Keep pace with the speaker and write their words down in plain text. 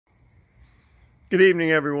Good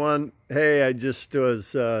evening, everyone. Hey, I just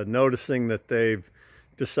was noticing that they've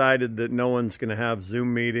decided that no one's going to have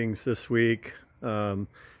Zoom meetings this week. I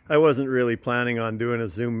wasn't really planning on doing a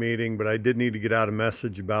Zoom meeting, but I did need to get out a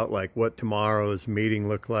message about like what tomorrow's meeting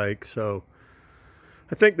looked like. So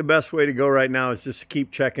I think the best way to go right now is just to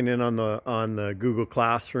keep checking in on the Google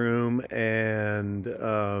Classroom,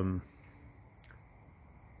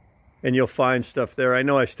 and you'll find stuff there. I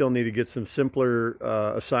know I still need to get some simpler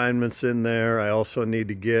assignments in there. I also need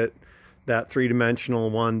to get that three-dimensional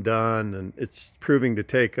one done, and it's proving to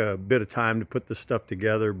take a bit of time to put this stuff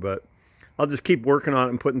together, but I'll just keep working on it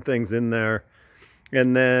and putting things in there.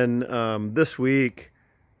 And then this week,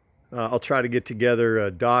 I'll try to get together a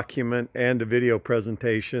document and a video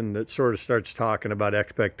presentation that sort of starts talking about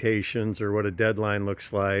expectations or what a deadline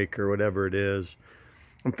looks like or whatever it is.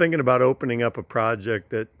 I'm thinking about opening up a project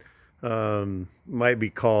that might be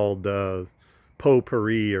called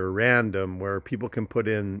potpourri or random, where people can put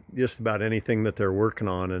in just about anything that they're working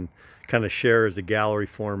on and kind of share as a gallery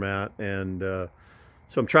format. And so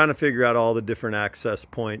I'm trying to figure out all the different access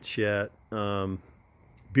points yet.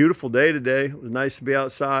 Beautiful day today. It was nice to be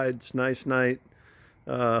outside. It's a nice night.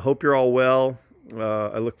 Hope you're all well.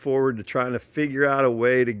 I look forward to trying to figure out a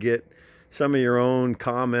way to get some of your own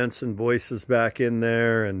comments and voices back in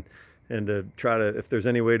there, and to try to, if there's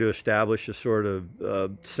any way to establish a sort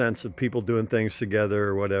of sense of people doing things together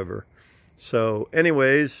or whatever. So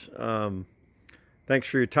anyways, thanks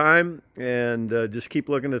for your time, and just keep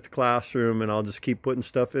looking at the classroom, and I'll just keep putting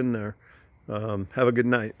stuff in there. Have a good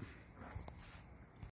night.